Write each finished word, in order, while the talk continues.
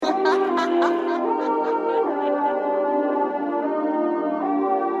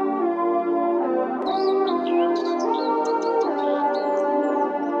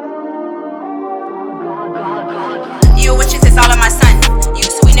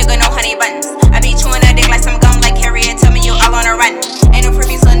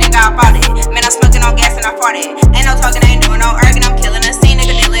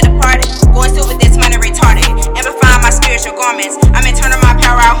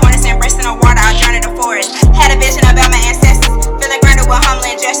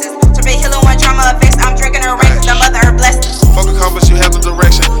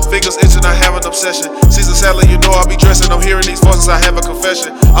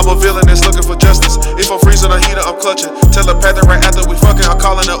I'm a villain that's looking for justice. If I'm freezing a heater, I'm clutching. Telepathic right after we fucking, I'm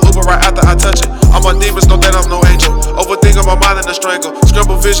calling an Uber right after I touch it. All my demons know that I'm no angel. Overthinking my mind in a strangle.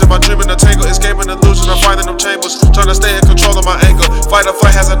 Scramble vision, my dream in a tangle. Escaping illusion, I'm finding them chambers. Trying to stay in control of my anger. Fight or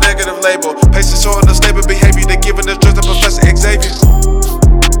flight has a negative label. Patience showing unstable behavior. They giving us drugs to Professor Xavier.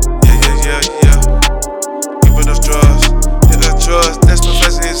 Yeah. Giving us drugs. Yeah, drugs, that's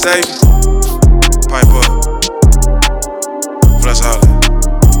Professor Xavier.